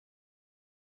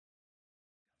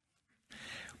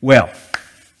Well,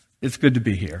 it's good to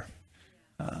be here.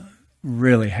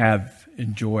 Really have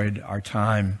enjoyed our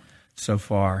time so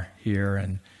far here,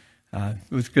 and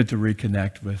it was good to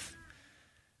reconnect with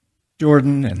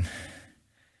Jordan and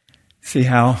see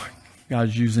how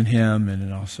God's using him, and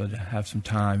then also to have some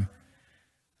time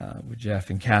with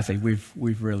Jeff and Kathy.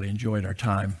 We've really enjoyed our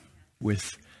time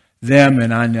with them,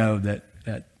 and I know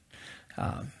that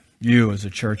you as a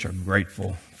church are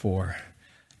grateful for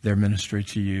their ministry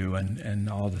to you and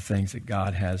all the things that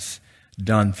God has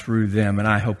done through them, and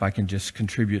I hope I can just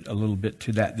contribute a little bit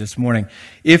to that this morning.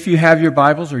 If you have your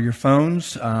Bibles or your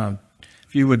phones,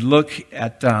 if you would look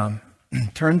at,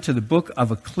 turn to the book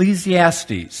of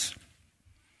Ecclesiastes.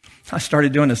 I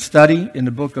started doing a study in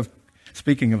the book of,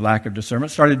 speaking of lack of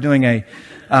discernment, started doing a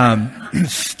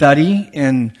study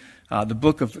in the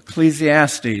book of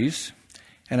Ecclesiastes,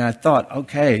 and I thought,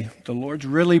 okay, the Lord's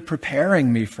really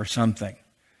preparing me for something.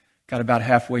 Got about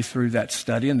halfway through that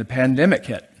study, and the pandemic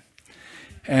hit.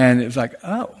 And it was like,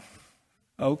 oh,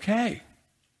 okay,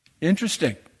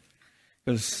 interesting.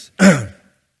 Because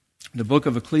the book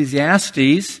of Ecclesiastes,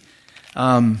 it's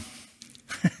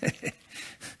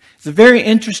a very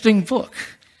interesting book.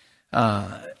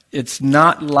 It's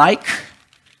not like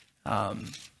a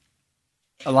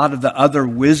lot of the other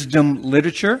wisdom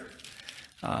literature.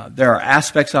 There are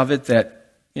aspects of it that,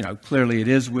 clearly it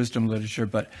is wisdom literature,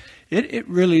 but it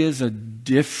really is a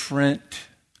different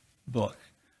book.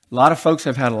 A lot of folks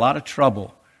have had a lot of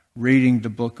trouble reading the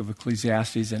book of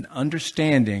Ecclesiastes and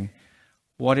understanding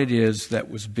what it is that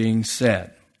was being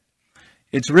said.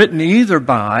 It's written either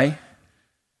by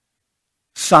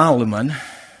Solomon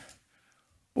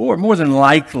or more than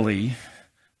likely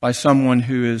by someone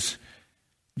who is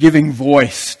giving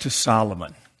voice to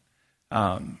Solomon.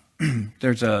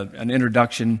 There's an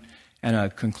introduction and a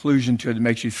conclusion to it that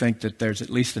makes you think that there's at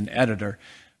least an editor,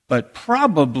 but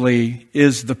probably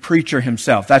is the preacher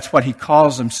himself. That's what he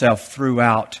calls himself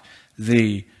throughout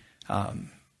the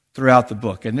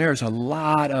book. And there's a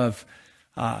lot of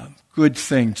good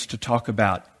things to talk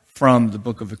about from the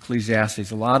book of Ecclesiastes,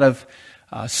 a lot of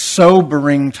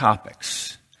sobering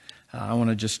topics. I want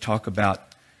to just talk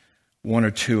about one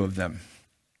or two of them.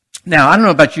 Now, I don't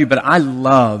know about you, but I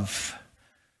love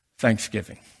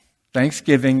Thanksgiving.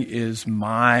 Thanksgiving is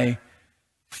my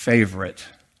favorite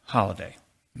holiday.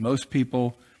 Most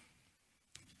people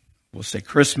will say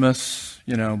Christmas,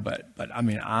 but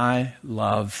I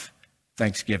love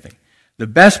Thanksgiving. The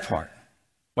best part,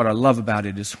 what I love about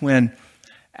it, is when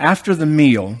after the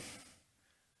meal,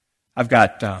 I've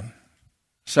got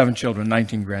 7 children,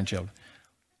 19 grandchildren,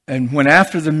 and when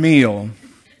after the meal,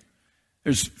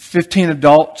 there's 15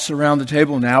 adults around the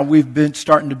table now, we've been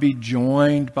starting to be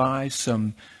joined by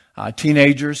some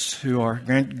teenagers who are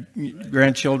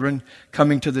grandchildren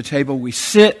coming to the table. We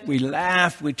sit, we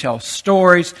laugh, we tell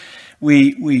stories,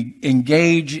 we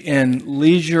engage in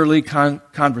leisurely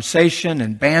conversation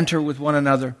and banter with one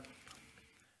another.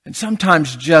 And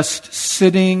sometimes just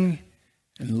sitting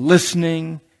and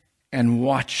listening and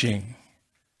watching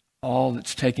all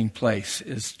that's taking place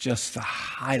is just the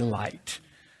highlight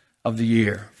of the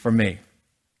year for me.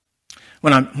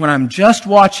 When I'm just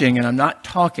watching and I'm not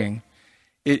talking,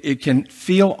 it can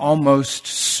feel almost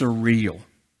surreal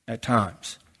at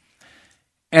times.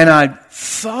 And I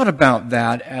thought about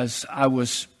that as I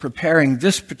was preparing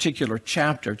this particular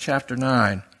chapter, chapter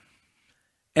 9.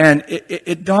 And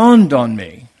it dawned on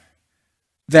me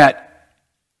that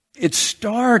it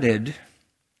started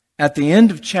at the end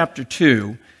of chapter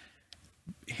 2.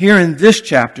 Here in this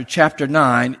chapter, chapter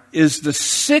 9, is the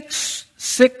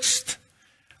sixth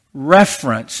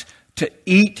reference to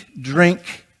eat,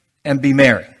 drink, and be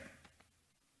merry.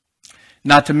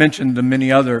 Not to mention the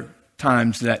many other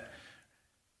times that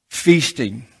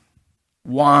feasting,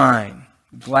 wine,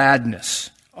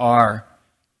 gladness are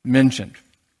mentioned.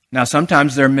 Now,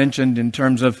 sometimes they're mentioned in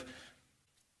terms of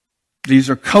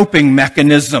these are coping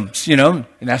mechanisms, and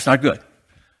that's not good.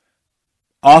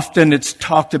 Often it's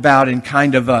talked about in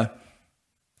kind of a,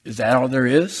 is that all there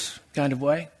is kind of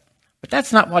way? But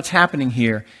that's not what's happening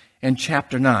here in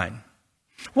chapter 9.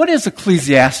 What is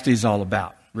Ecclesiastes all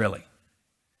about, really?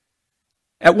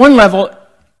 At one level,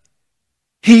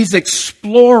 he's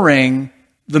exploring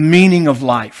the meaning of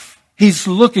life. He's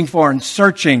looking for and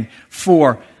searching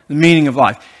for the meaning of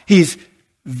life. He's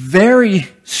very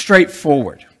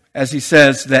straightforward, as he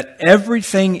says that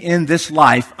everything in this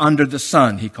life under the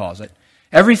sun, he calls it,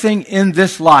 everything in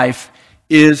this life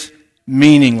is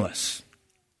meaningless.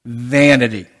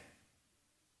 Vanity.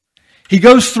 He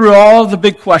goes through all the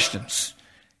big questions.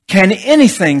 Can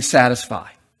anything satisfy?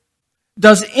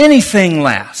 Does anything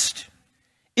last?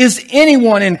 Is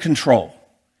anyone in control?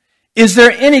 Is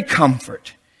there any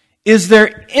comfort? Is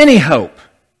there any hope?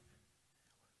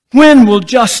 When will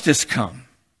justice come?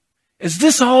 Is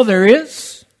this all there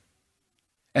is?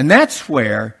 And that's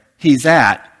where he's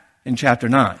at in chapter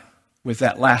 9 with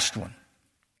that last one.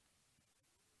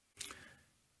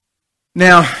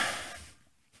 Now,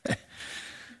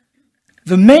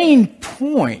 the main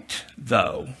point,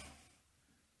 though,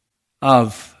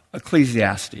 of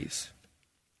Ecclesiastes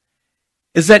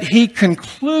is that he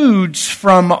concludes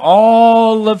from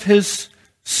all of his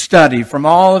study, from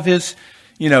all of his,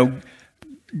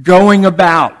 going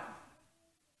about,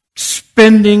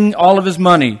 spending all of his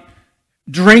money,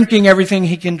 drinking everything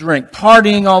he can drink,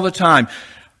 partying all the time,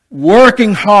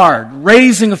 working hard,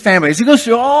 raising a family. As he goes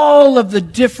through all of the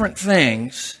different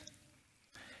things,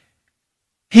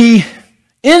 he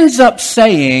ends up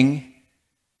saying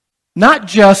not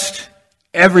just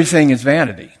everything is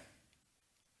vanity,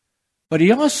 but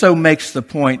he also makes the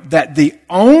point that the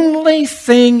only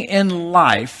thing in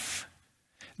life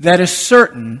that is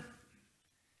certain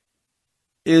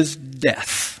is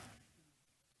death.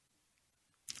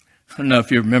 I don't know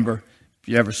if you remember, if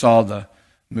you ever saw the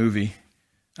movie,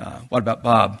 What About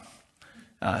Bob?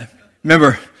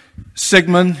 Remember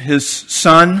Sigmund, his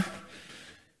son?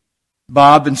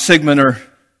 Bob and Sigmund are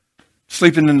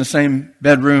sleeping in the same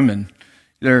bedroom, and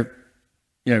they're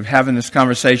having this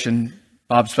conversation.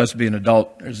 Bob's supposed to be an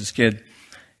adult. There's this kid.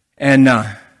 And all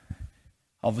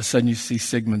of a sudden you see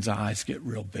Sigmund's eyes get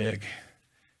real big.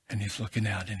 And he's looking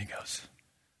out and he goes,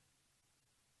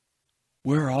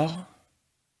 "We're all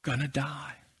going to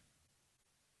die.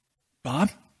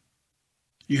 Bob,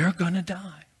 you're going to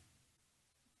die.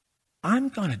 I'm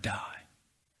going to die.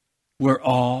 We're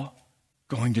all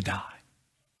going to die."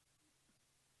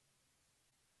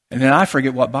 And then I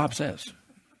forget what Bob says.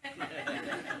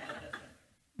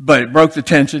 But it broke the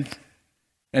tension,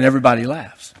 and everybody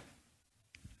laughs.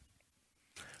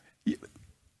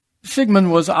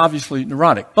 Sigmund was obviously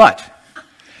neurotic, but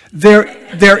there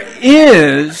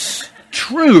is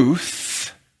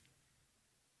truth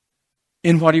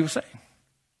in what he was saying.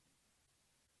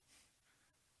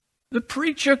 The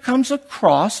preacher comes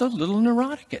across a little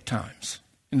neurotic at times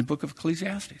in the book of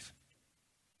Ecclesiastes.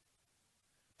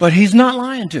 But he's not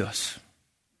lying to us.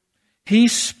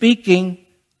 He's speaking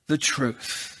the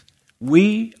truth.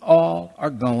 We all are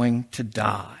going to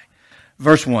die.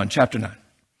 Verse 1, chapter 9.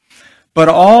 "But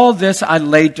all this I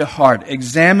laid to heart,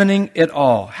 examining it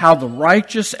all, how the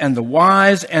righteous and the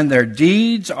wise and their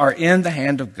deeds are in the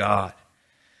hand of God.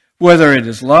 Whether it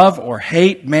is love or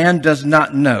hate, man does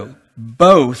not know.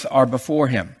 Both are before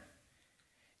him.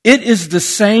 It is the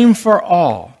same for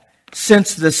all,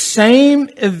 since the same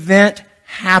event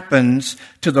happens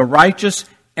to the righteous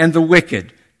and the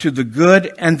wicked, to the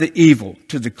good and the evil,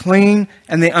 to the clean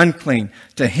and the unclean,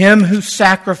 to him who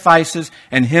sacrifices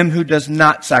and him who does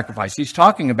not sacrifice." He's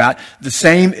talking about the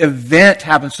same event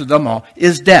happens to them all,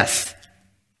 is death.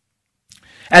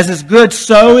 "As is good,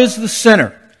 so is the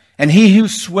sinner, and he who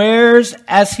swears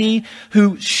as he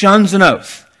who shuns an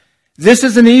oath. This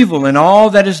is an evil in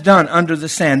all that is done under the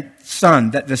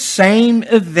sun, that the same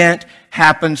event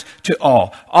happens to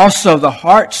all. Also, the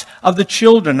hearts of the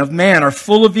children of man are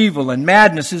full of evil, and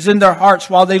madness is in their hearts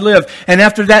while they live, and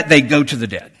after that they go to the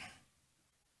dead.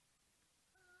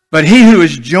 But he who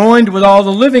is joined with all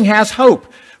the living has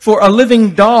hope, for a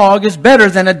living dog is better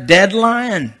than a dead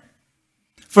lion.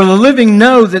 For the living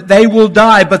know that they will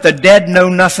die, but the dead know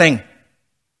nothing,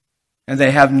 and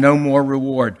they have no more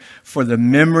reward, for the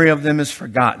memory of them is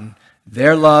forgotten.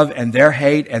 Their love and their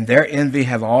hate and their envy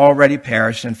have already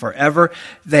perished, and forever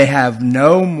they have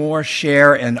no more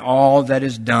share in all that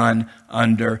is done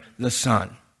under the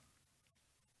sun."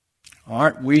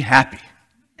 Aren't we happy?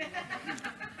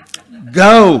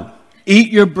 "Go,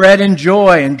 eat your bread in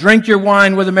joy, and drink your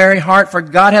wine with a merry heart, for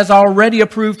God has already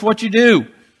approved what you do.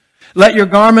 Let your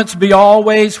garments be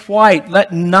always white.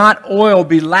 Let not oil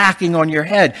be lacking on your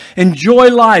head. Enjoy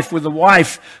life with the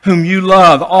wife whom you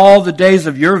love all the days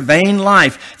of your vain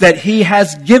life that he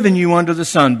has given you under the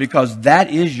sun, because that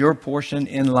is your portion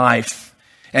in life,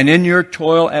 and in your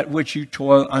toil at which you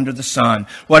toil under the sun.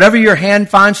 Whatever your hand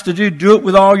finds to do, do it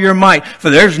with all your might, for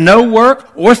there's no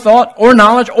work or thought or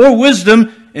knowledge or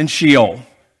wisdom in Sheol,"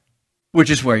 which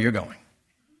is where you're going.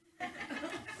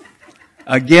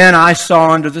 "Again I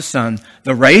saw under the sun,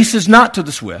 the race is not to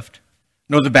the swift,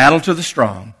 nor the battle to the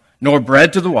strong, nor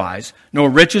bread to the wise, nor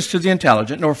riches to the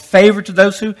intelligent, nor favor to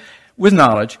those who with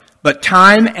knowledge, but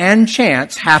time and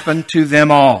chance happen to them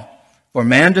all. For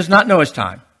man does not know his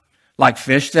time. Like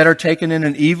fish that are taken in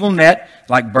an evil net,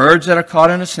 like birds that are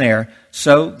caught in a snare,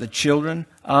 so the children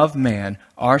of man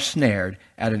are snared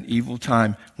at an evil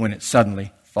time when it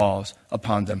suddenly falls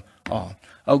upon them all.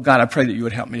 Oh God, I pray that you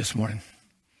would help me this morning.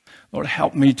 Lord,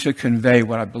 help me to convey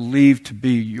what I believe to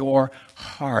be your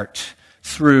heart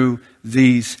through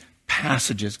these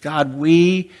passages. God,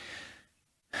 we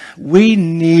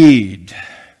need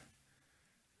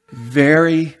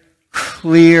very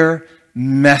clear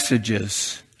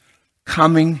messages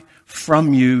coming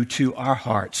from you to our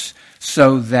hearts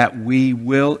so that we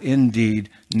will indeed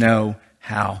know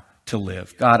how to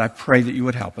live. God, I pray that you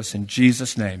would help us. In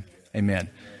Jesus' name, amen.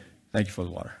 Thank you for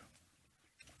the water.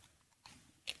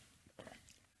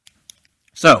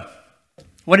 So,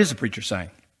 what is the preacher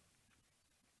saying?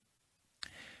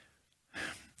 The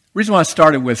reason why I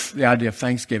started with the idea of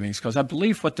thanksgiving is because I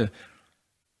believe what the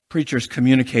preacher is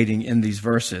communicating in these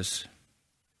verses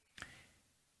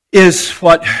is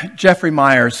what Jeffrey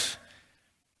Myers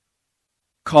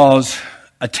calls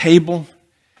a table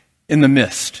in the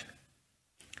midst.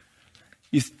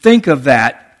 You think of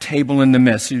that table in the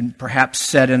midst, you perhaps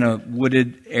set in a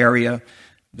wooded area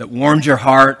that warms your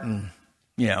heart and,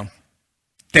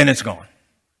 then it's gone.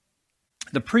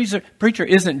 The preacher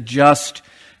isn't just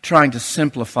trying to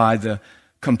simplify the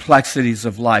complexities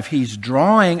of life. He's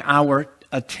drawing our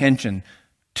attention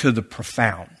to the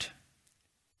profound,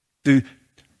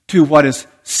 to what is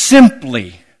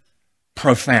simply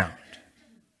profound.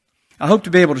 I hope to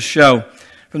be able to show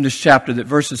from this chapter that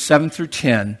verses 7 through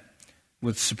 10,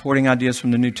 with supporting ideas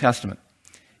from the New Testament,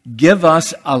 give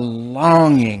us a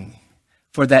longing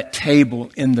for that table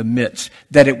in the midst,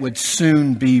 that it would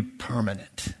soon be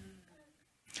permanent.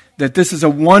 That this is a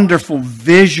wonderful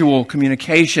visual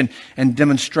communication and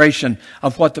demonstration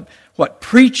of what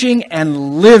preaching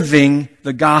and living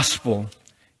the gospel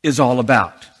is all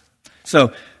about.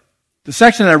 So, the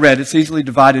section that I read, it's easily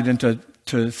divided into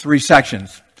three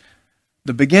sections.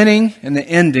 The beginning and the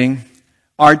ending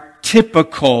are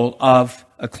typical of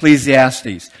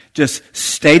Ecclesiastes. Just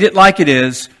state it like it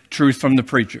is, truth from the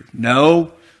preacher.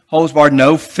 No holds barred,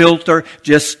 no filter,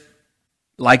 just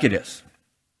like it is.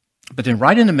 But then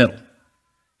right in the middle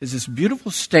is this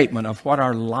beautiful statement of what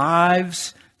our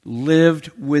lives lived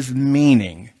with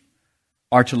meaning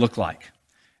are to look like.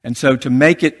 And so to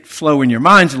make it flow in your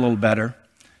minds a little better,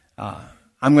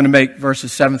 I'm going to make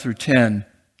verses 7 through 10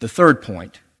 the third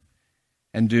point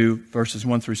and do verses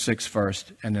 1 through 6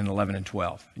 first and then 11 and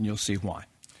 12. And you'll see why.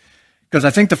 Because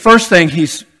I think the first thing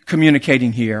he's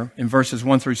communicating here in verses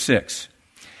 1 through 6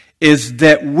 is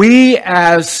that we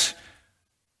as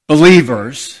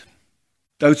believers,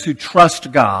 those who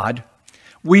trust God,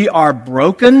 we are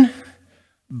broken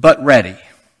but ready.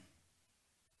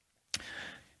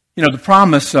 The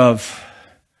promise of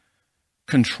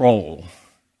control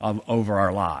over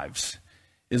our lives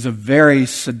is a very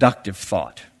seductive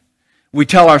thought. We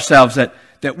tell ourselves that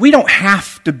we don't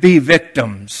have to be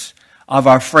victims of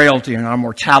our frailty and our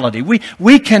mortality.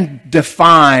 We can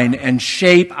define and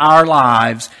shape our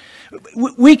lives.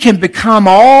 We can become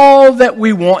all that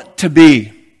we want to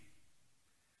be.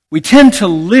 We tend to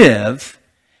live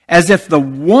as if the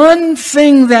one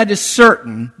thing that is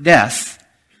certain, death,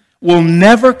 will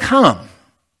never come.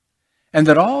 And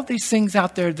that all these things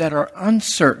out there that are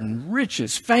uncertain,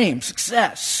 riches, fame,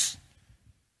 success,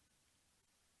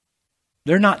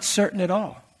 they're not certain at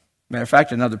all. Matter of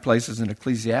fact, in other places in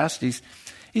Ecclesiastes,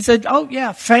 he said, oh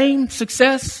yeah, fame,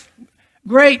 success,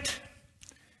 great.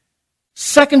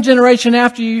 Second generation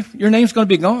after you, your name's going to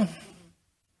be gone.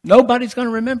 Nobody's going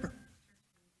to remember.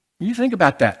 You think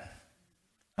about that.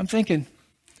 I'm thinking,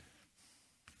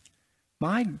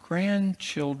 my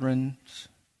grandchildren's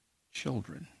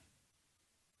children.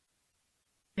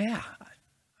 Yeah,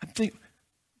 I'm thinking,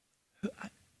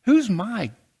 who's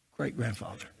my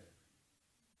great-grandfather?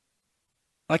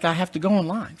 Like I have to go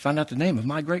online, find out the name of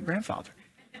my great-grandfather.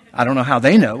 I don't know how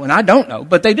they know, and I don't know,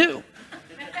 but they do.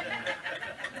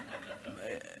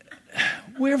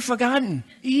 We're forgotten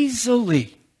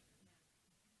easily.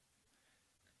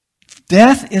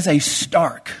 Death is a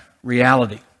stark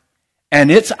reality,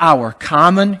 and it's our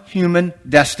common human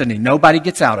destiny. Nobody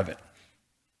gets out of it.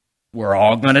 We're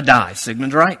all going to die.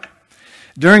 Sigmund's right.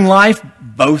 During life,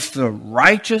 both the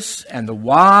righteous and the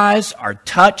wise are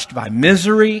touched by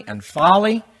misery and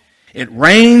folly. It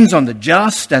rains on the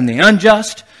just and the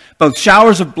unjust, both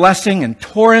showers of blessing and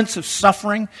torrents of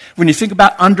suffering. When you think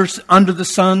about under the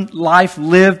sun life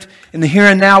lived in the here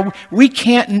and now, we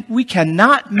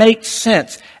cannot make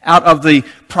sense out of the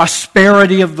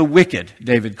prosperity of the wicked,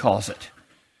 David calls it.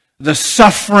 The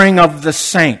suffering of the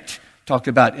saint, talked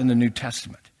about in the New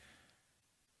Testament.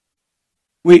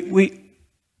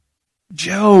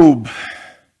 Job,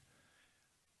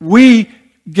 we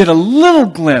get a little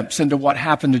glimpse into what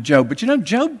happened to Job. But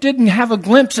Job didn't have a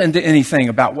glimpse into anything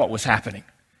about what was happening.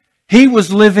 He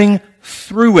was living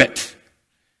through it.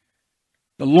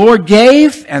 The Lord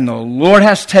gave and the Lord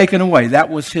has taken away. That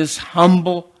was his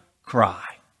humble cry.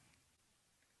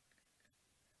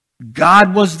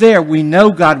 God was there. We know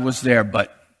God was there,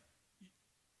 but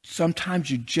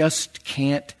sometimes you just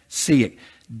can't see it.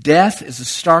 Death is a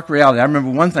stark reality. I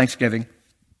remember one Thanksgiving,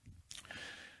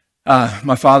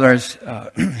 my father,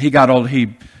 he got old,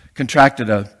 he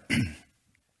contracted a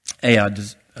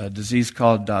disease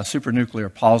called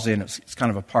supranuclear palsy, and it's kind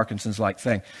of a Parkinson's-like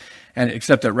thing. And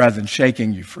except that rather than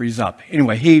shaking, you freeze up.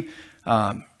 Anyway,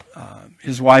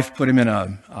 his wife put him in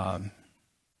a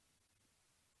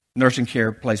nursing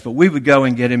care place, but we would go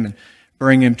and get him and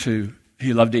bring him to,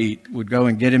 he loved to eat, would go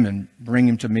and get him and bring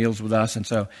him to meals with us. And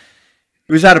so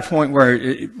it was at a point where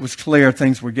it was clear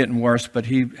things were getting worse, but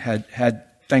he had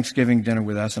Thanksgiving dinner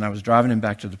with us, and I was driving him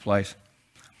back to the place.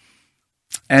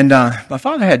 And my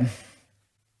father had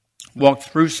walked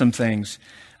through some things.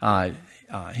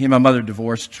 He and my mother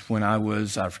divorced when I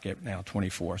was, I forget now,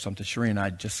 24 or something. Sheree and I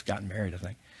had just gotten married, I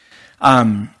think.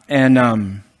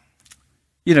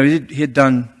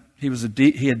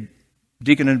 He had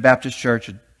deacon in a Baptist church,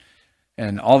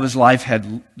 and all of his life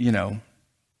had,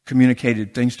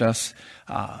 communicated things to us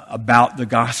about the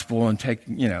gospel and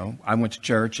I went to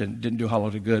church and didn't do a whole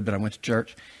lot of good, but I went to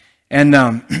church. And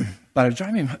but I was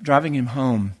driving him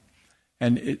home,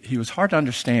 and he was hard to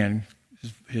understand.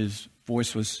 His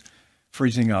voice was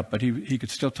freezing up, but he could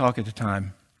still talk at the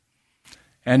time.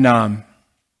 And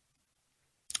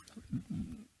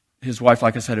his wife,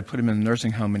 like I said, had put him in the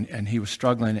nursing home, and he was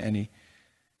struggling. And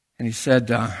he said,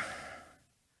 do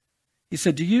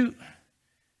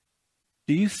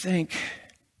you think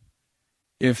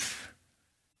if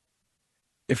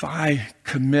I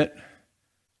commit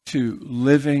to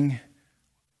living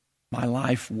my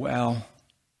life well,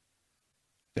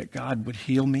 that God would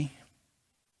heal me?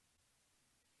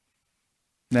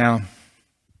 Now,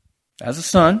 as a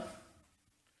son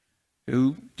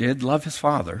who did love his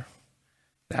father,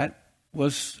 that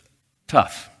was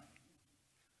tough.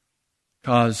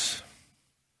 Because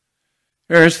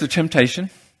there is the temptation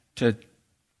to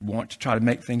want to try to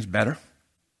make things better,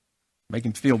 make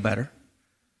him feel better.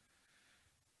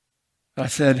 I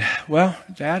said, well,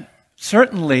 Dad,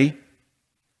 certainly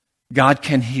God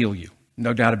can heal you,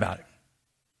 no doubt about it.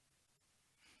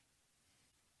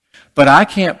 But I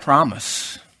can't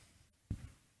promise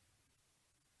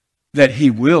that he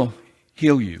will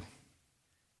heal you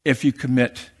if you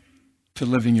commit to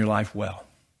living your life well.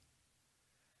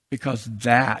 Because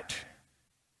that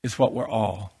is what we're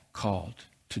all called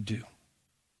to do.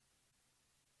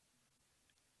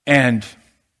 And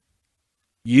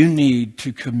you need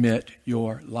to commit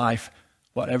your life,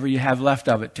 whatever you have left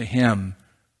of it, to him,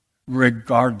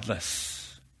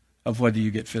 regardless of whether you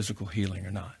get physical healing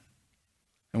or not.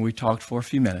 And we talked for a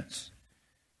few minutes,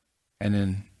 and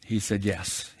then he said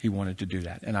yes, he wanted to do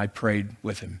that. And I prayed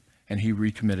with him, and he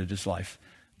recommitted his life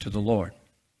to the Lord.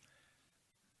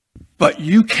 But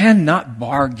you cannot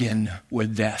bargain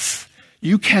with death.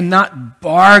 You cannot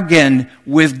bargain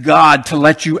with God to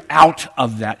let you out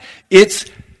of that.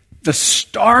 The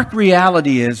stark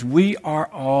reality is we are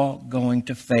all going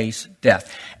to face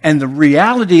death. And the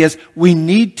reality is we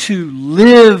need to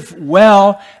live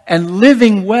well, and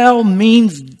living well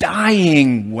means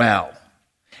dying well.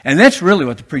 And that's really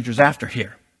what the preacher's after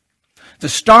here. The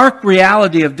stark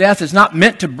reality of death is not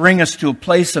meant to bring us to a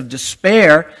place of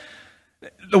despair.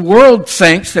 The world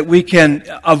thinks that we can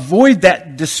avoid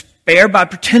that despair by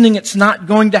pretending it's not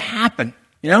going to happen,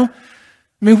 I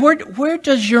mean, where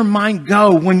does your mind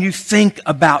go when you think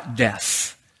about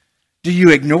death? Do you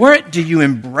ignore it? Do you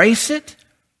embrace it?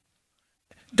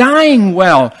 Dying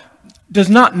well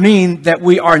does not mean that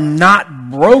we are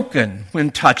not broken when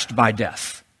touched by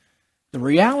death. The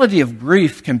reality of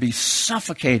grief can be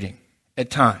suffocating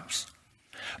at times.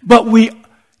 But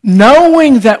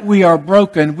knowing that we are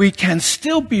broken, we can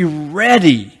still be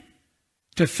ready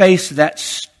to face that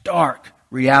stark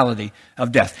reality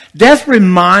of death. Death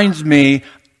reminds me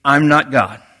I'm not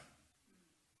God.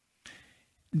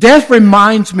 Death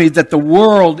reminds me that the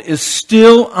world is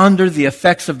still under the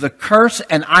effects of the curse,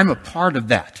 and I'm a part of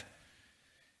that.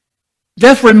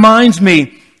 Death reminds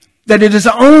me that it is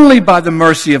only by the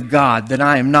mercy of God that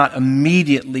I am not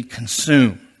immediately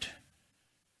consumed.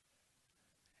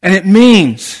 And it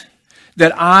means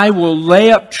that I will lay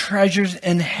up treasures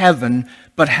in heaven,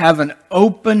 but have an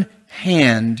open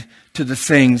hand to the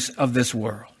things of this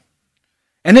world.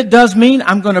 And it does mean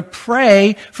I'm going to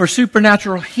pray for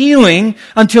supernatural healing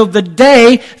until the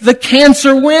day the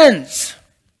cancer wins.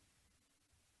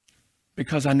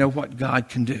 Because I know what God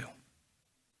can do.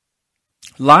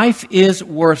 Life is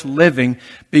worth living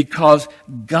because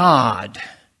God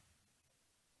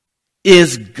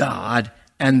is God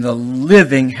and the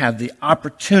living have the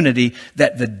opportunity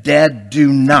that the dead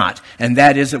do not. And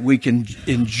that is that we can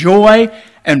enjoy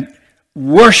and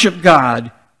worship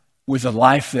God with the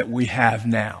life that we have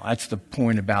now. That's the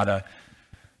point about a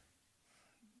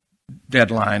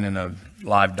dead lion and a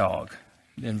live dog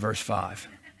in verse 5.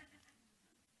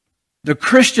 The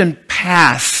Christian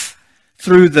path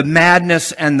through the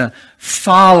madness and the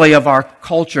folly of our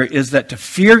culture is that to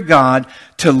fear God,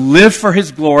 to live for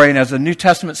His glory, and as the New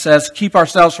Testament says, keep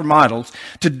ourselves from idols,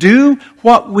 to do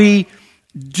what we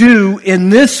do in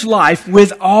this life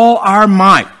with all our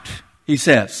might, he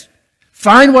says.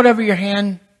 Find whatever your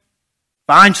hand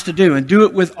finds to do and do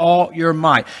it with all your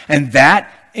might. And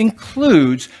that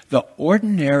includes the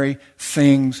ordinary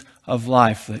things of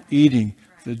life, the eating,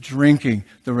 the drinking,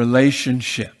 the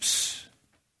relationships.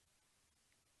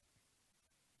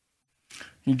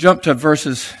 You jump to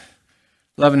verses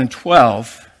 11 and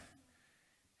 12,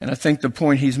 and I think the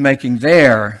point he's making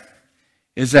there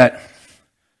is that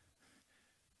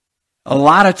a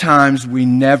lot of times we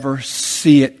never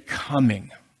see it coming.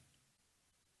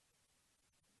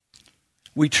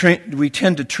 We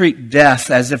tend to treat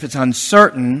death as if it's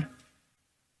uncertain.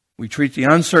 We treat the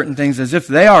uncertain things as if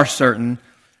they are certain.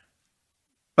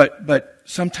 But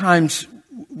sometimes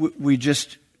we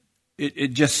just, it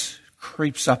just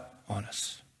creeps up on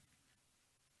us.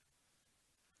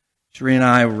 Sheree and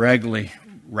I regularly,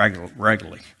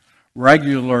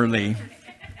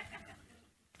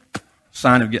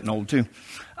 sign of getting old too.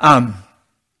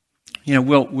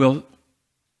 We'll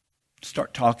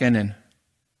start talking and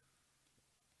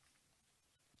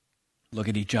look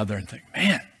at each other and think,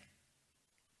 man,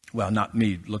 well, not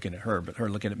me looking at her, but her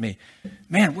looking at me.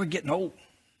 Man, we're getting old.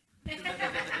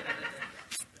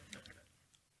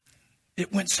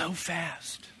 It went so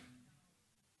fast.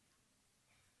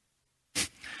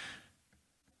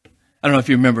 I don't know if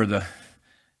you remember the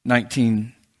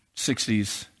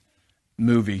 1960s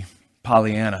movie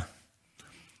Pollyanna,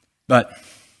 but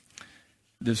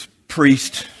this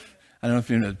priest, I don't know if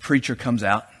you know, the preacher comes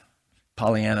out,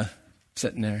 Pollyanna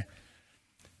sitting there,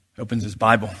 opens his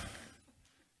Bible,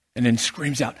 and then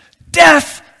screams out,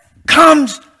 "Death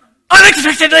comes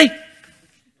unexpectedly!"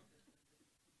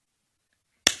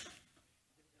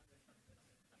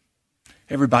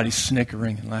 Everybody's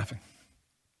snickering and laughing.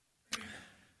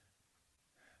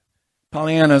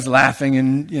 Pollyanna's laughing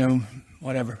and,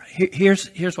 whatever.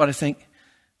 Here's what I think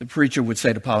the preacher would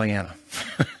say to Pollyanna.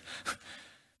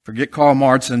 Forget Karl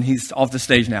Marx, he's off the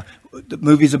stage now. The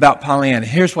movie's about Pollyanna.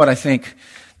 Here's what I think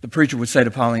the preacher would say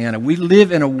to Pollyanna. We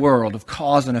live in a world of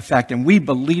cause and effect, and we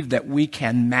believe that we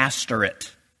can master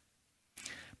it.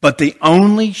 But the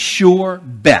only sure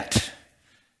bet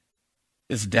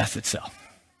is death itself.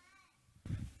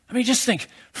 I mean, just think.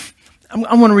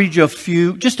 I want to read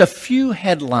you just a few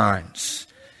headlines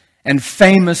and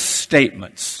famous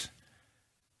statements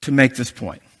to make this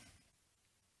point.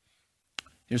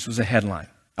 This was a headline.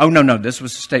 Oh, no, this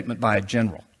was a statement by a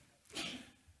general.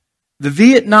 The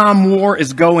Vietnam War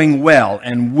is going well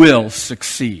and will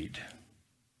succeed.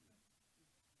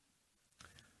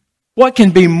 What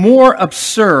can be more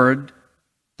absurd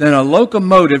than a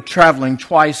locomotive traveling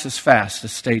twice as fast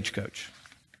as a stagecoach?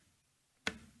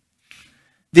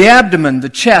 The abdomen, the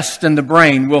chest, and the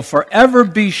brain will forever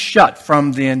be shut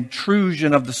from the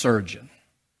intrusion of the surgeon.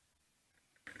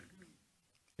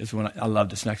 I love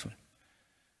this next one.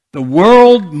 The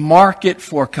world market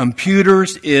for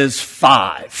computers is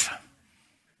 5.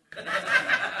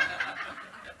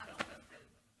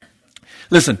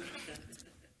 Listen,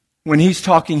 when he's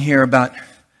talking here about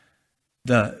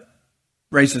the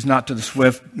race is not to the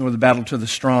swift, nor the battle to the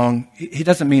strong, he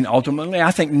doesn't mean ultimately.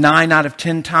 I think 9 out of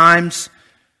 10 times,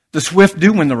 the swift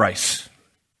do win the race.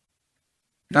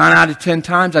 9 out of 10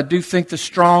 times, I do think the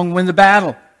strong win the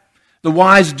battle. The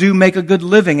wise do make a good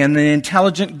living, and the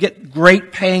intelligent get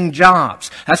great paying jobs.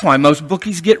 That's why most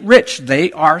bookies get rich.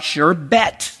 They are sure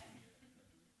bet.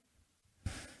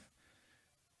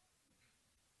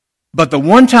 But the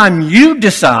one time you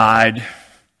decide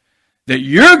that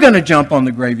you're going to jump on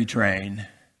the gravy train,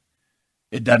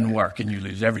 it doesn't work and you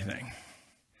lose everything.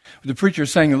 The preacher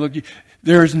is saying, look,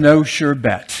 there is no sure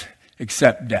bet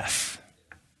except death.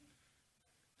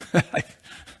 I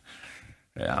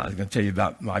was going to tell you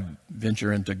about my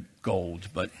venture into gold,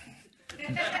 but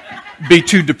be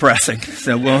too depressing.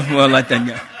 So we'll let that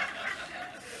go.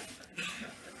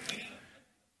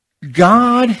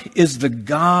 God is the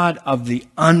God of the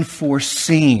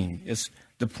unforeseen, is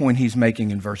the point he's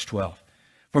making in verse 12.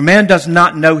 For man does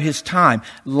not know his time,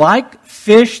 like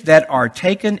fish that are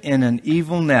taken in an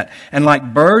evil net, and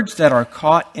like birds that are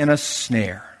caught in a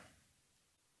snare.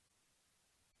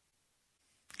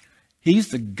 He's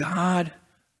the God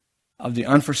of the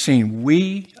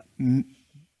unforeseen.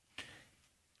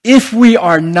 If we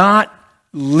are not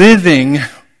living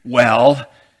well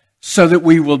so that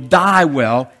we will die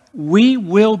well, we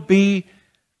will be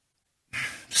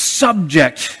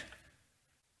subject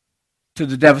to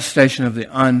the devastation of the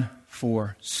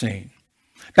unforeseen.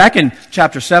 Back in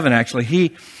chapter 7,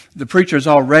 actually, the preacher has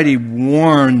already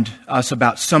warned us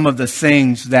about some of the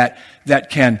things that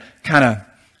can kind of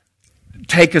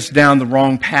take us down the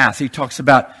wrong path. He talks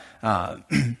about,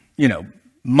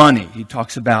 money. He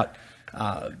talks about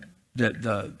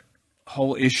the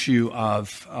whole issue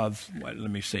of let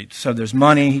me see. So there's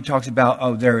money. He talks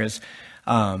about, there is,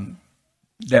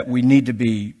 that we need to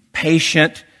be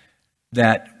patient,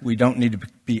 that we don't need to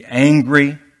be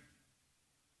angry.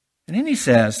 And then he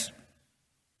says,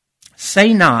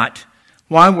 say not,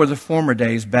 why were the former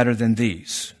days better than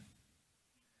these?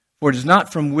 For it is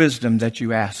not from wisdom that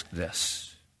you ask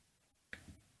this.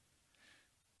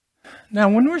 Now,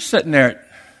 when we're sitting there at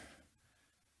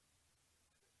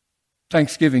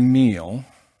Thanksgiving meal,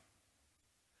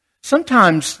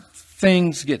 sometimes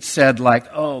things get said like,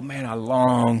 oh man, I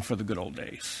long for the good old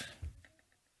days.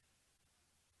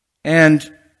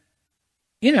 And,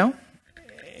 in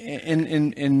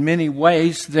many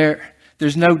ways,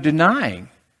 there's no denying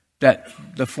that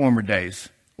the former days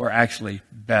were actually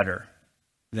better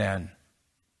than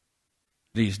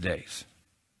these days.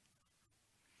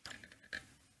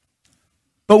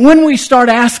 But when we start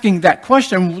asking that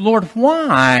question, Lord,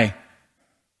 why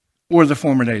were the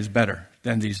former days better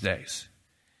than these days?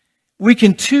 We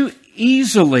can too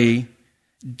easily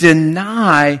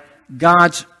deny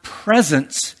God's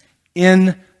presence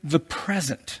in the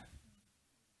present.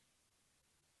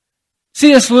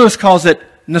 C.S. Lewis calls it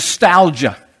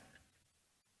nostalgia.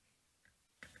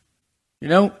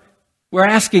 We're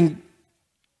asking,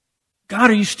 God,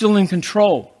 are you still in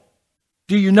control?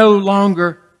 Do you no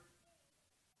longer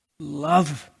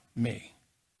love me?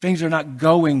 Things are not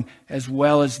going as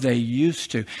well as they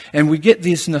used to. And we get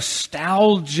these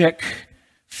nostalgic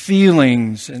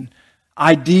feelings and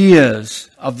ideas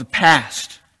of the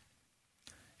past.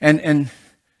 And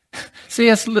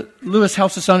C.S. Lewis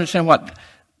helps us understand what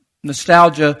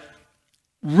nostalgia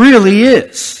really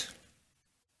is.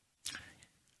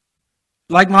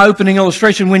 Like my opening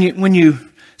illustration, when you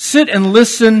sit and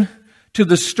listen to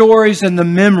the stories and the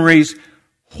memories,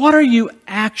 what are you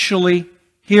actually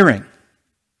hearing?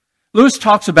 Lewis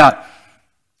talks about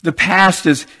the past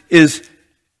is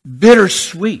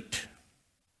bittersweet.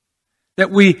 That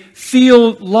we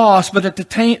feel loss, but at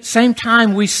the same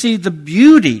time we see the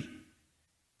beauty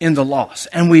in the loss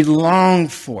and we long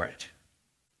for it.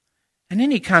 And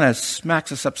then he kind of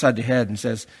smacks us upside the head and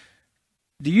says,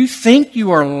 do you think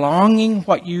you are longing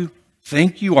what you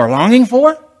think you are longing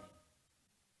for?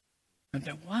 And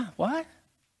then, what?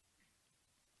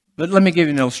 But let me give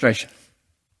you an illustration.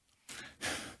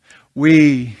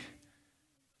 We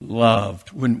loved,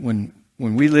 when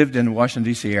we lived in the Washington,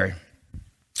 D.C. area,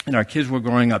 and our kids were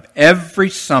growing up, every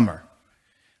summer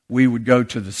we would go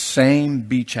to the same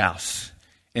beach house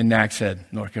in Nags Head,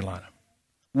 North Carolina.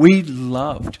 We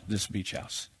loved this beach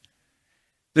house.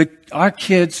 Our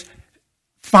kids'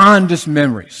 fondest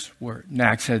memories were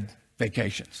Nags Head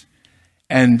vacations.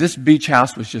 And this beach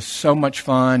house was just so much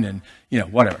fun and,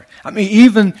 whatever. I mean,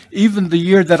 even the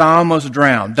year that I almost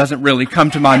drowned doesn't really come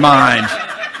to my mind,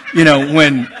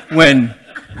 when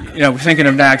we're thinking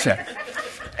of Nags Head.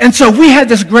 And so we had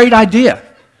this great idea.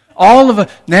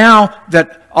 Now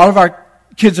that all of our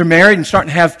kids are married and starting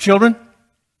to have children,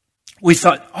 we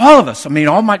thought,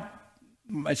 all my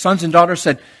sons and daughters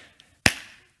said,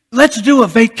 let's do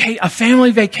a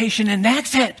family vacation in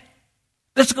Nags Head.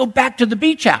 Let's go back to the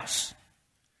beach house.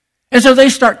 And so they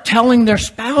start telling their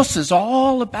spouses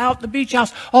all about the beach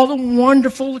house, all the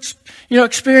wonderful,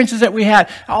 experiences that we had,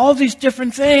 all these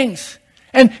different things.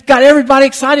 And got everybody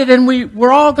excited, and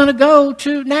we're all going to go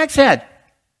to Nags Head.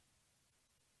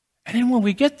 And then when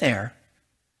we get there,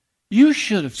 you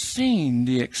should have seen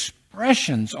the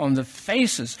expressions on the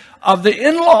faces of the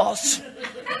in-laws.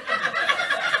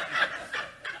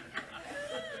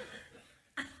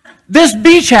 This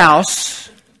beach house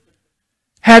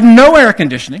had no air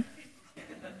conditioning.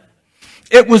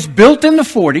 It was built in the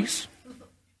 40s.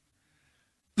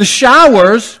 The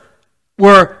showers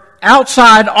were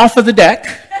outside off of the deck.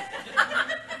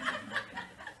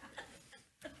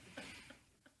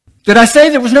 Did I say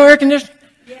there was no air conditioning?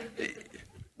 Yeah.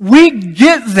 We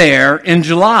get there in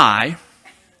July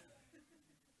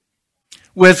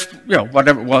with,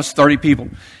 whatever it was, 30 people.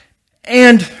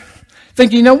 And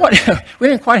thinking, you know what? We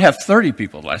didn't quite have 30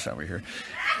 people the last time we were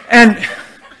here.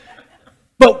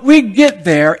 But we get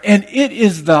there, and it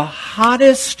is the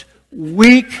hottest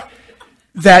week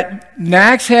that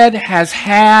Nag's Head has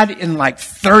had in like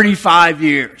 35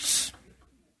 years.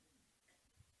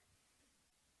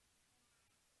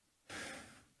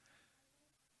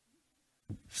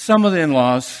 Some of the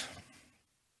in-laws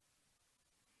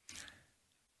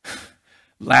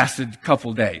lasted a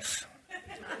couple days.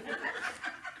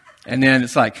 And then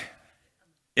it's like,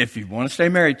 if you want to stay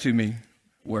married to me,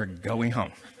 we're going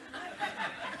home.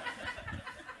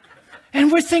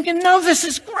 And we're thinking, no, this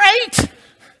is great.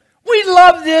 We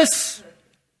love this.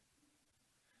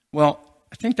 Well,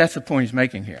 I think that's the point he's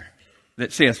making here,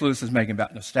 that C.S. Lewis is making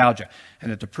about nostalgia,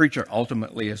 and that the preacher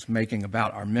ultimately is making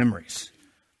about our memories.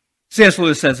 C.S.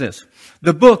 Lewis says this: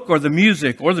 the book or the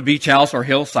music or the beach house or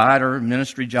hillside or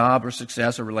ministry job or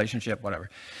success or relationship, whatever,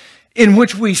 in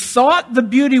which we thought the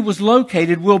beauty was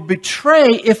located will betray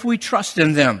if we trust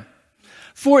in them.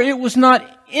 For it was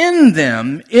not in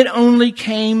them, it only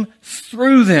came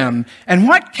through them. And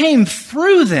what came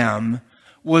through them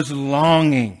was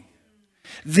longing.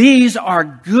 These are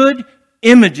good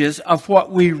images of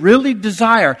what we really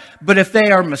desire, but if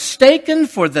they are mistaken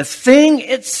for the thing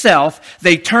itself,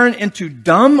 they turn into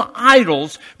dumb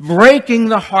idols, breaking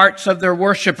the hearts of their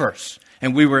worshipers.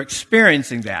 And we were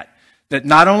experiencing that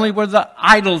not only were the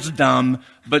idols dumb,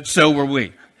 but so were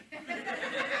we.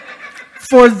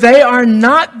 For they are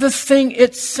not the thing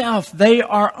itself. They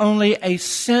are only a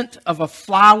scent of a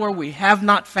flower we have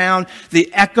not found,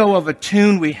 the echo of a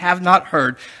tune we have not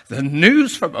heard, the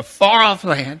news from a far-off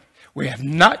land we have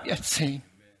not yet seen.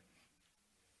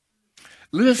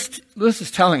 Lewis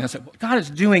is telling us that what God is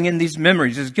doing in these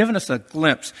memories is giving us a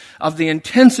glimpse of the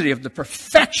intensity of the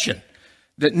perfection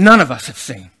that none of us have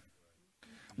seen.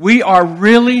 We are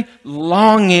really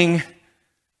longing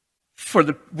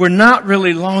we're not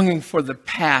really longing for the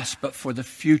past, but for the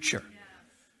future.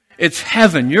 It's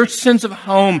heaven, your sense of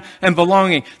home and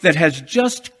belonging that has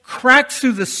just cracked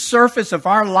through the surface of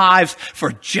our lives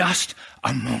for just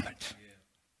a moment.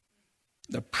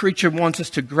 The preacher wants us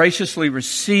to graciously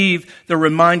receive the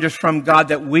reminders from God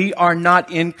that we are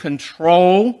not in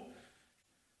control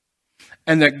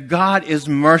and that God is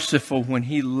merciful when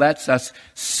He lets us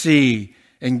see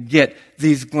and get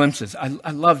these glimpses.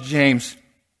 I love James,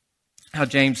 how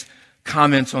James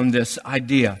comments on this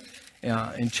idea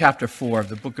in chapter 4 of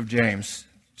the book of James.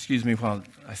 Excuse me while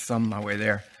I thumb my way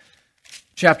there.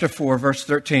 Chapter 4, verse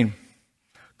 13.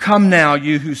 Come now,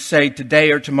 you who say,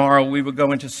 today or tomorrow we will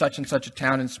go into such and such a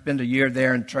town and spend a year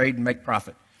there and trade and make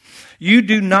profit. You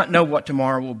do not know what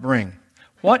tomorrow will bring.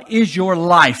 What is your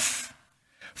life?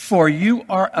 For you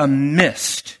are a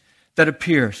mist that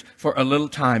appears for a little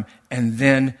time and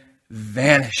then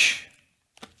vanish.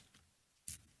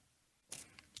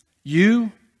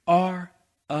 You are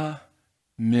a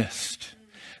mist.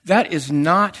 That is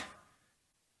not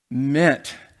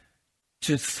meant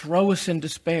to throw us in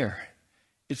despair.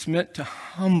 It's meant to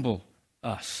humble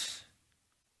us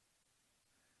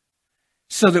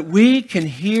so that we can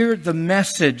hear the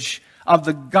message of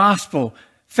the gospel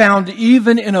found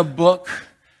even in a book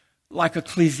like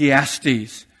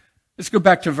Ecclesiastes. Let's go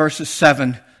back to verses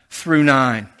 7 through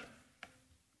 9.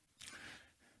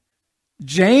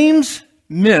 James'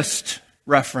 mist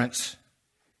reference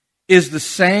is the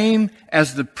same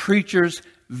as the preacher's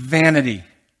vanity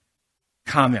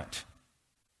comment.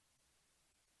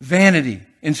 Vanity.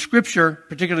 In Scripture,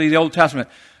 particularly the Old Testament,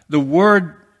 the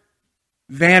word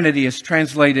vanity is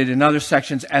translated in other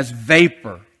sections as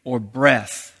vapor or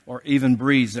breath or even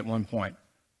breeze at one point.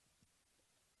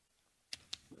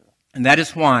 And that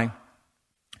is why,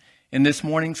 in this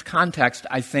morning's context,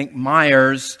 I think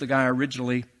Myers, the guy I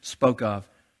originally spoke of,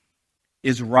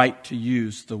 is right to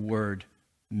use the word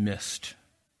mist.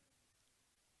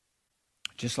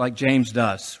 Just like James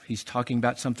does. He's talking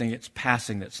about something that's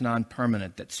passing, that's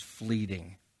non-permanent, that's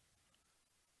fleeting.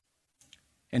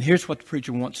 And here's what the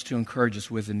preacher wants to encourage us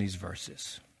with in these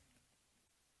verses.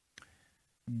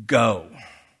 Go.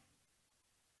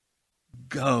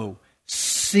 Go.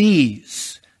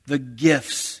 Seize the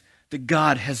gifts that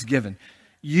God has given.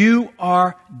 You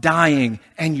are dying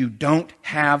and you don't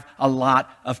have a lot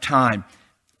of time.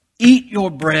 Eat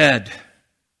your bread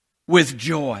with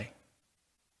joy.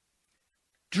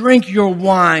 Drink your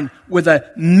wine with a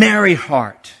merry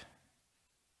heart.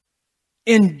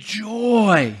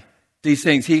 Enjoy these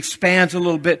things. He expands a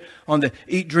little bit on the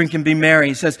eat, drink, and be merry.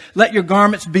 He says, let your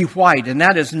garments be white. And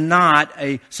that is not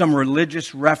some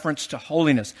religious reference to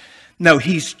holiness. No,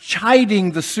 he's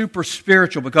chiding the super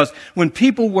spiritual, because when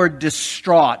people were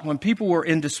distraught, when people were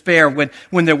in despair,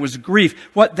 when there was grief,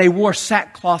 what they wore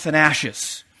sackcloth and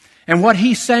ashes. And what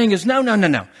he's saying is,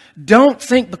 no. Don't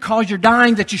think because you're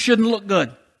dying that you shouldn't look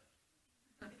good.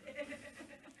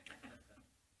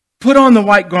 Put on the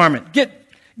white garment.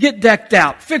 Get decked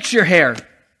out. Fix your hair.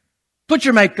 Put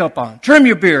your makeup on. Trim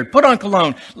your beard. Put on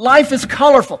cologne. Life is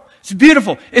colorful. It's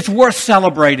beautiful. It's worth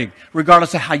celebrating,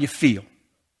 regardless of how you feel.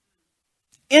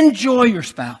 Enjoy your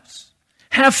spouse.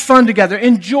 Have fun together.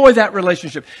 Enjoy that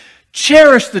relationship.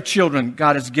 Cherish the children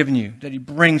God has given you, that He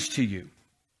brings to you.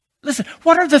 Listen,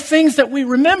 what are the things that we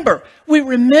remember? We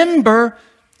remember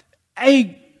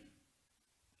a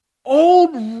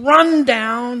old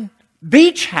rundown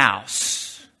beach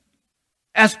house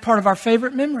as part of our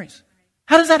favorite memories.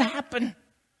 How does that happen?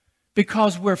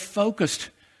 Because we're focused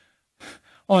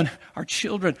on our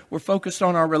children. We're focused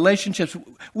on our relationships.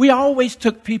 We always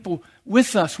took people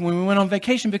with us when we went on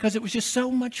vacation because it was just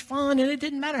so much fun, and it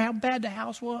didn't matter how bad the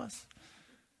house was.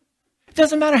 It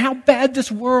doesn't matter how bad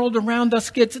this world around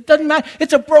us gets. It doesn't matter.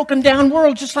 It's a broken down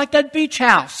world just like that beach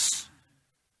house.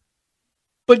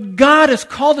 But God has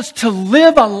called us to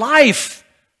live a life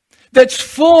that's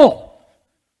full,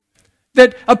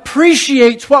 that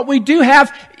appreciates what we do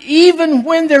have, even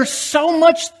when there's so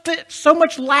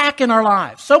much lack in our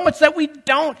lives, so much that we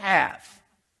don't have.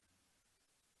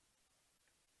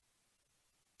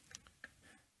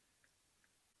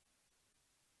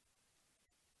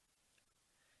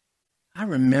 I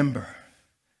remember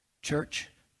church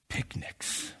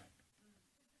picnics.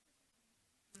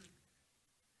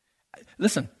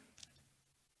 Listen,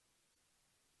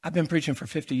 I've been preaching for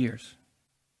 50 years.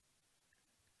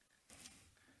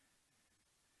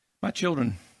 My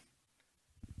children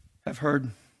have heard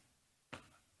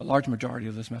a large majority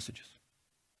of those messages.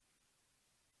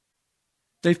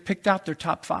 They've picked out their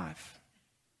top 5.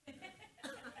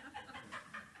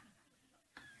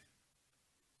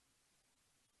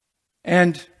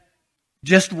 And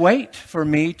just wait for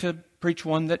me to preach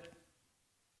one that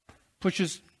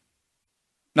pushes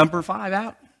number 5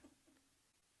 out.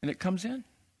 And it comes in.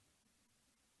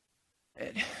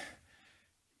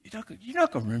 You're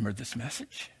not going to remember this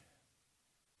message.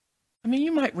 I mean,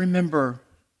 you might remember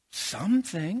some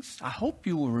things. I hope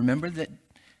you will remember that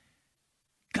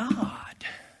God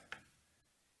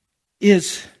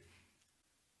is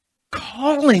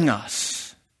calling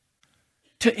us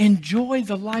to enjoy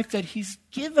the life that He's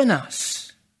given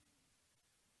us.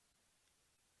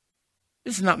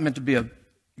 This is not meant to be an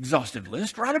exhaustive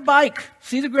list. Ride a bike,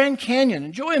 see the Grand Canyon,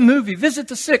 enjoy a movie, visit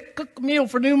the sick, cook a meal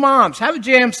for new moms, have a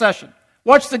jam session,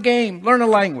 watch the game, learn a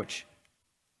language.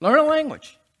 Learn a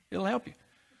language. It'll help you.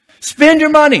 Spend your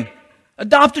money.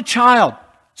 Adopt a child.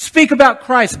 Speak about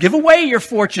Christ. Give away your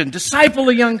fortune. Disciple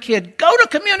a young kid. Go to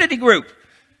community group.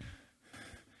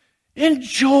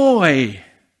 Enjoy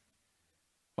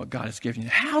what God has given you.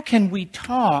 How can we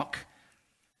talk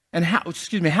and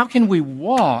how can we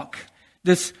walk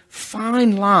this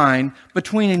fine line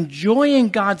between enjoying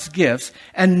God's gifts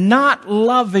and not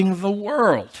loving the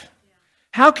world?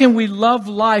 How can we love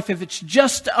life if it's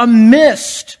just a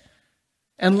mist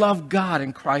and love God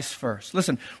and Christ first?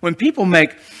 Listen, when people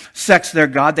make sex their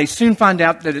God, they soon find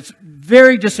out that it's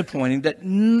very disappointing, that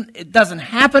it doesn't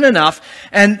happen enough,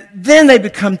 and then they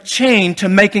become chained to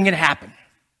making it happen.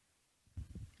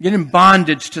 Get in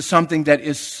bondage to something that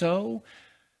is so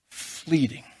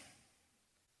fleeting.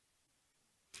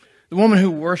 The woman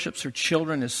who worships her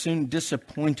children is soon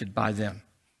disappointed by them.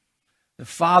 The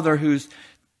father who's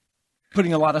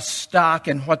putting a lot of stock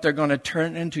in what they're going to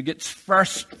turn into gets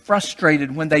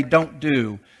frustrated when they don't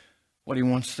do what he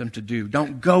wants them to do,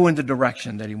 don't go in the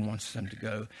direction that he wants them to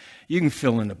go. You can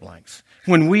fill in the blanks.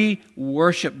 When we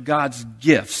worship God's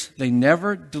gifts, they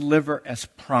never deliver as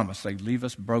promised. They leave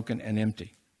us broken and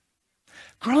empty.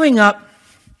 Growing up,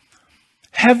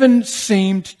 heaven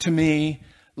seemed to me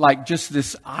like just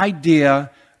this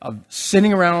idea of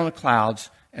sitting around on the clouds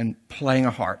and playing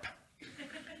a harp.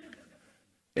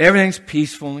 Everything's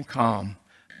peaceful and calm,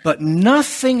 but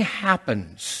nothing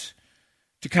happens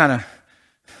to kind of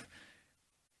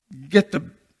get the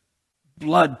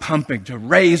blood pumping, to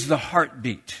raise the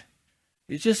heartbeat.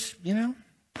 It's just, we're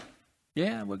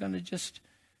going to just,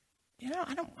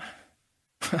 I don't...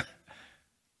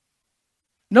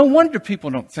 No wonder people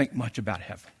don't think much about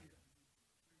heaven.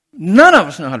 None of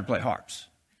us know how to play harps.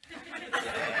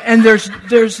 And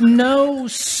there's no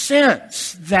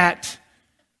sense that,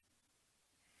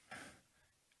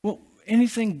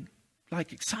 anything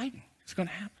like exciting is going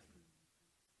to happen.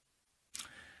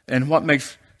 And what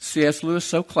makes C.S. Lewis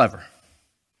so clever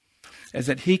is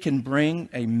that he can bring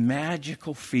a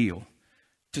magical feel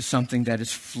to something that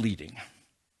is fleeting.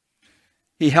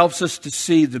 He helps us to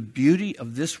see the beauty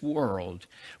of this world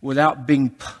without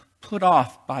being put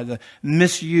off by the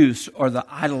misuse or the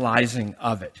idolizing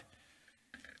of it.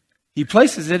 He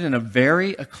places it in a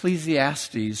very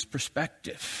Ecclesiastes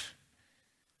perspective.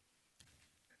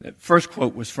 The first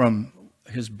quote was from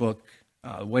his book,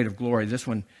 Weight of Glory. This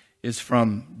one is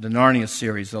from the Narnia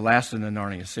series, the last in the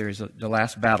Narnia series, The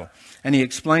Last Battle. And he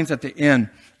explains at the end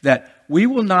that we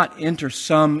will not enter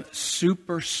some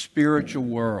super spiritual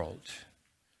world,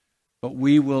 but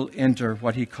we will enter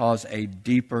what he calls a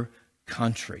deeper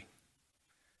country.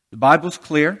 The Bible's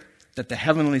clear that the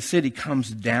heavenly city comes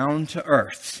down to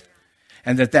earth,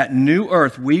 and that new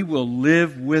earth we will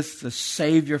live with the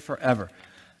Savior forever.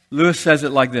 Lewis says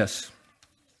it like this: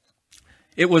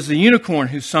 it was the unicorn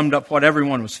who summed up what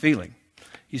everyone was feeling.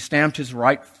 He stamped his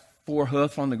right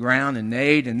forehoof on the ground and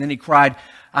neighed, and then he cried,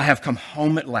 "I have come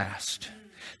home at last.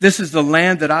 This is the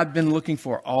land that I've been looking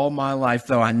for all my life,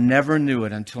 though I never knew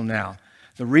it until now."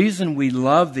 The reason we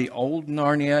love the old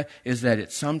Narnia is that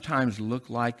it sometimes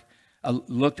looked a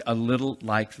little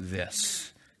like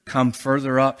this. Come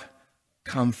further up,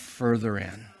 come further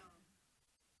in.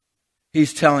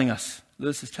 Lewis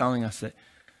is telling us that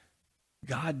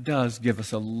God does give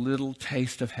us a little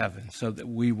taste of heaven so that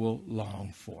we will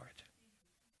long for it.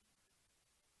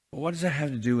 But what does that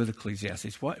have to do with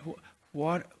Ecclesiastes?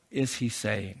 What is he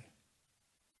saying?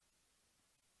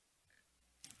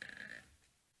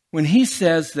 When he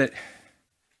says that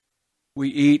we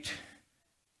eat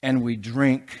and we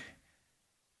drink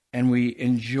and we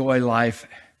enjoy life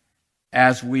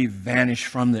as we vanish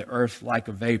from the earth like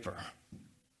a vapor,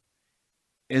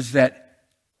 is that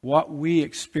what we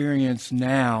experience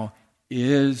now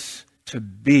is to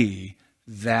be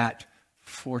that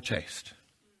foretaste.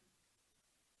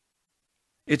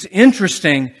 It's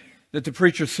interesting that the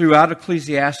preacher throughout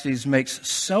Ecclesiastes makes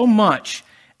so much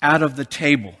out of the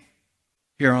table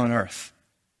here on earth,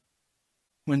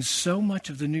 when so much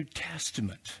of the New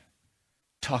Testament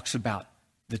talks about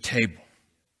the table.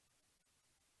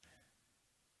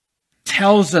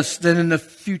 Tells us that in the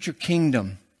future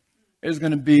kingdom, there's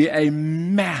going to be a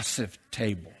massive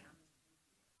table.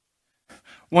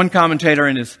 One commentator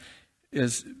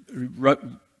is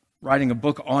writing a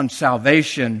book on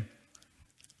salvation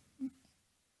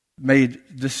made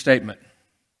this statement: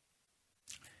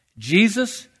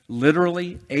 Jesus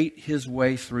literally ate his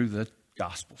way through the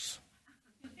Gospels.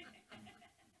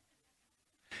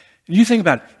 You think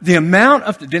about it, the amount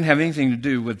of, it didn't have anything to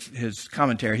do with his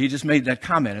commentary. He just made that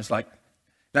comment. It's like,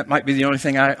 that might be the only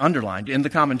thing I underlined in the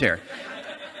commentary.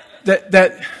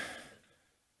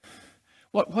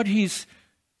 What he's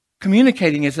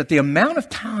communicating is that the amount of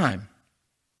time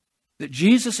that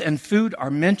Jesus and food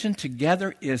are mentioned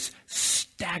together is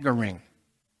staggering.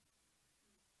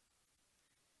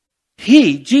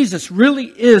 Jesus, really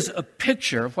is a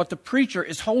picture of what the preacher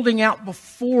is holding out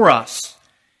before us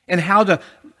and how to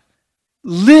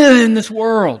live in this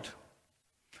world.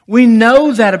 We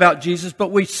know that about Jesus, but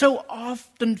we so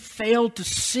often fail to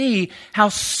see how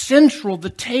central the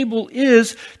table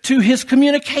is to his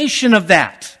communication of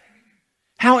that.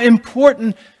 How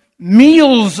important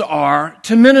meals are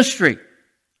to ministry.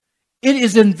 It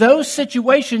is in those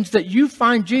situations that you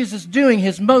find Jesus doing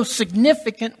his most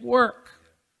significant work.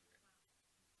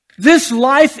 This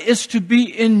life is to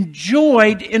be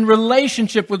enjoyed in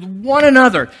relationship with one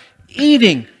another,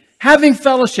 eating, having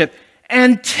fellowship,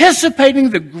 anticipating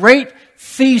the great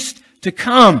feast to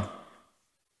come,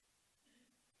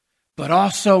 but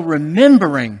also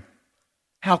remembering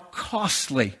how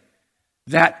costly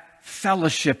that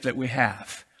fellowship that we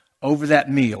have over that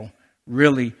meal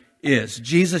really is.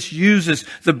 Jesus uses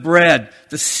the bread,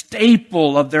 the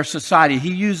staple of their society.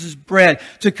 He uses bread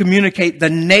to communicate the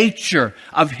nature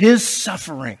of his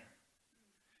suffering,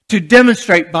 to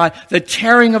demonstrate by the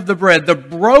tearing of the bread the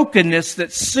brokenness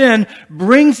that sin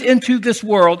brings into this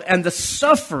world and the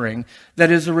suffering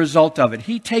that is a result of it.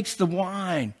 He takes the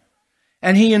wine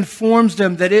and he informs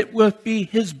them that it will be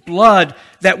his blood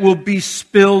that will be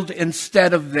spilled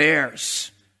instead of theirs.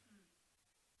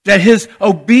 That his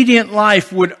obedient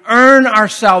life would earn our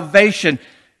salvation,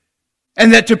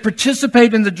 and that to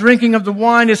participate in the drinking of the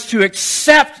wine is to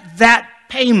accept that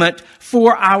payment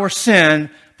for our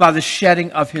sin by the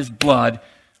shedding of his blood,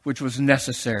 which was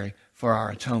necessary for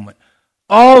our atonement.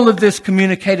 All of this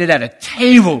communicated at a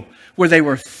table where they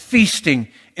were feasting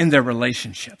in their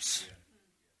relationships.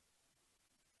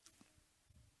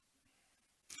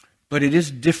 But it is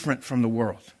different from the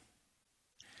world.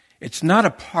 It's not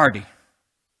a party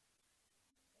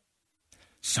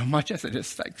so much as it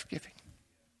is Thanksgiving.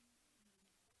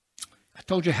 I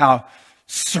told you how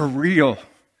surreal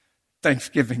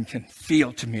Thanksgiving can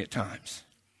feel to me at times.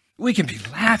 We can be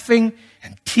laughing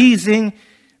and teasing,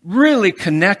 really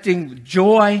connecting with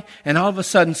joy, and all of a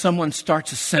sudden someone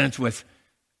starts a sentence with,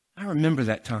 "I remember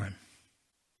that time."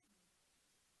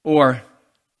 Or,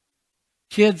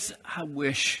 "Kids, I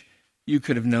wish you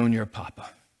could have known your papa."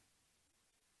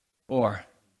 Or,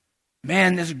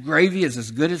 man, this gravy is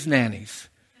as good as Nanny's.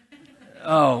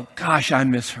 Oh, gosh, I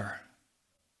miss her.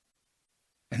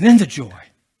 And then the joy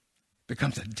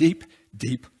becomes a deep,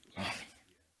 deep longing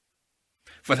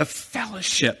for the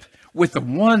fellowship with the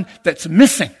one that's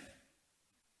missing.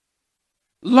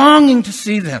 Longing to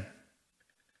see them.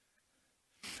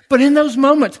 But in those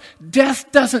moments,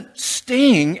 death doesn't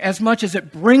sting as much as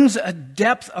it brings a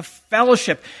depth of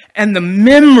fellowship and the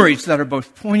memories that are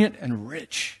both poignant and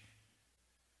rich.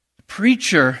 The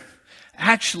preacher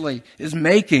actually is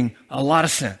making a lot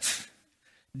of sense.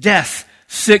 Death,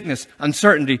 sickness,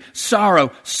 uncertainty,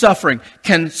 sorrow, suffering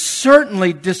can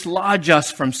certainly dislodge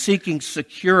us from seeking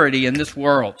security in this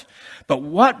world. But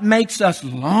what makes us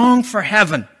long for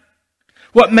heaven?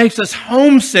 What makes us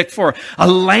homesick for a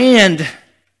land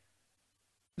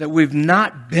that we've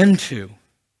not been to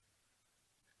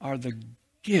are the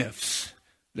gifts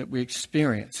that we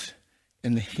experience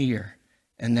in the here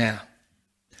and now.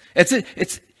 It's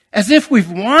as if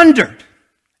we've wandered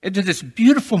into this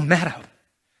beautiful meadow,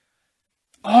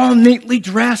 all neatly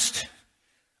dressed,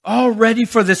 all ready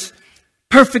for this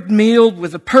perfect meal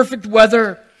with the perfect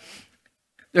weather.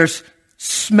 There's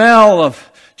smell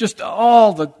of just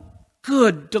all the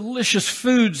good, delicious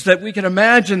foods that we can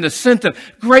imagine, the scent of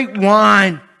great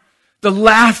wine, the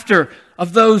laughter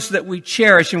of those that we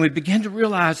cherish, and we begin to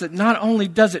realize that not only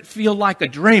does it feel like a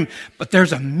dream, but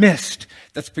there's a mist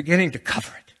that's beginning to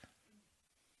cover it.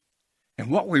 And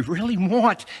what we really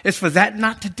want is for that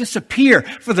not to disappear,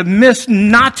 for the mist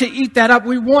not to eat that up.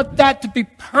 We want that to be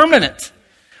permanent.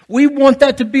 We want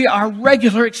that to be our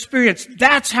regular experience.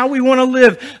 That's how we want to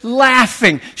live,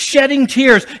 laughing, shedding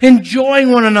tears,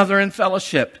 enjoying one another in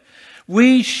fellowship.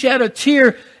 We shed a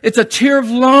tear. It's a tear of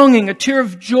longing, a tear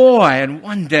of joy. And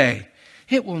one day,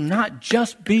 it will not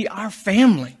just be our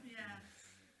family,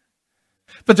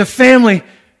 but the family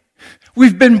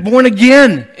we've been born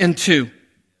again into.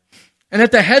 And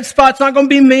at the head spot, it's not going to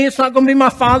be me. It's not going to be my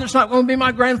father. It's not going to be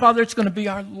my grandfather. It's going to be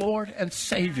our Lord and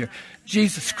Savior,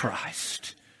 Jesus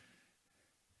Christ.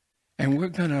 And we're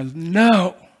going to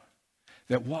know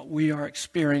that what we are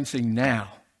experiencing now,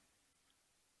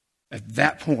 at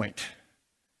that point,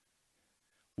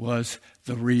 was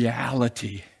the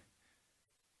reality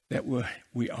that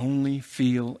we only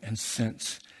feel and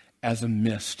sense as a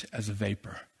mist, as a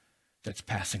vapor that's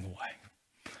passing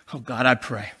away. Oh God, I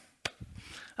pray,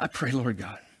 Lord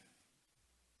God,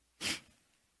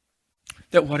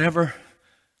 that whatever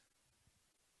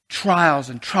trials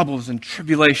and troubles and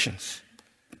tribulations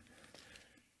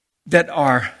that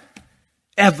are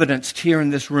evidenced here in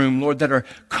this room, Lord, that are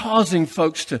causing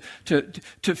folks to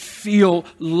feel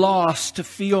lost, to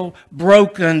feel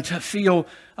broken, to feel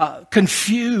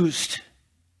confused.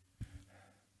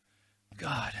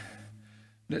 God,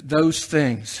 that those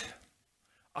things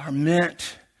are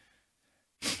meant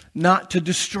not to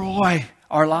destroy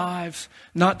our lives,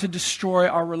 not to destroy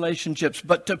our relationships,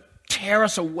 but to tear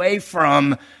us away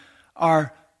from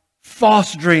our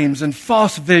false dreams and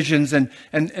false visions and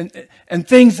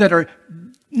things that are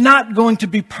not going to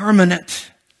be permanent,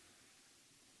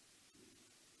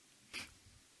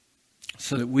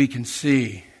 so that we can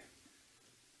see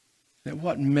that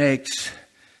what makes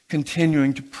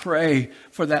continuing to pray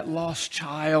for that lost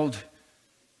child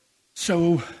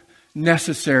so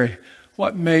necessary,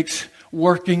 what makes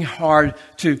working hard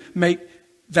to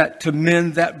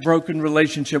mend that broken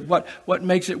relationship, what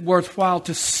makes it worthwhile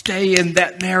to stay in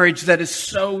that marriage that is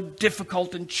so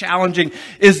difficult and challenging,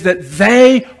 is that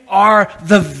they are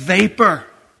the vapor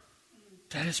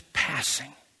that is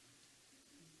passing.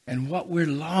 And what we're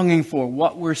longing for,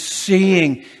 what we're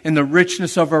seeing in the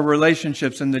richness of our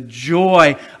relationships and the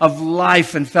joy of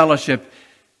life and fellowship,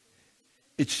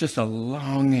 it's just a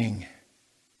longing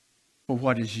for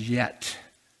what is yet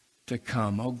to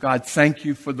come. Oh God, thank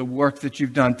you for the work that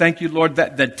you've done. Thank you, Lord,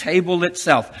 that the table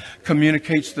itself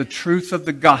communicates the truth of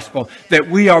the gospel, that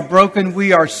we are broken,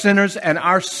 we are sinners, and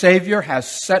our Savior has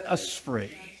set us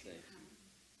free.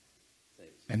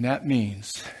 And that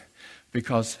means,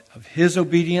 because of his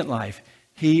obedient life,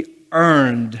 he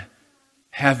earned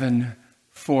heaven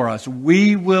for us.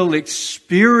 We will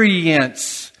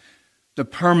experience the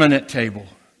permanent table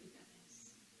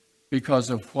because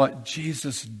of what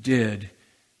Jesus did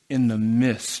in the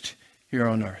mist here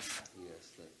on earth.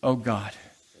 Oh God,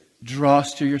 draw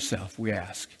us to yourself, we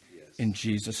ask, in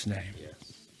Jesus' name.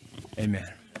 Amen.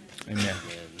 Amen.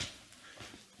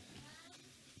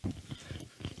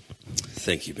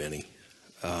 Thank you, Benny.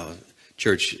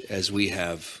 Church, as we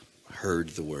have heard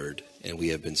the word and we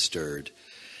have been stirred,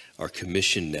 our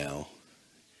commission now,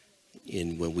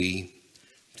 when we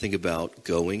think about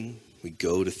going, we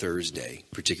go to Thursday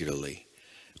particularly,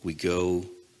 we go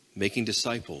making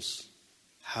disciples.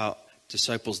 How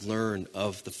disciples learn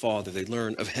of the Father. They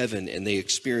learn of heaven and they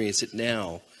experience it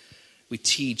now. We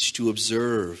teach to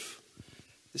observe.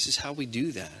 This is how we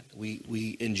do that.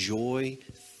 We enjoy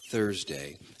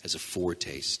Thursday as a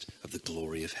foretaste of the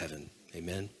glory of heaven.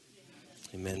 Amen?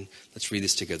 Amen. Let's read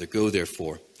this together. Go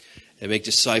therefore and make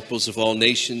disciples of all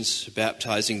nations,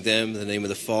 baptizing them in the name of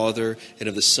the Father and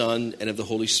of the Son and of the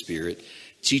Holy Spirit,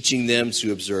 teaching them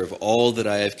to observe all that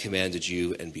I have commanded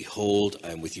you. And behold, I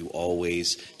am with you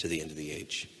always to the end of the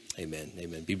age. Amen.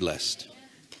 Amen. Be blessed.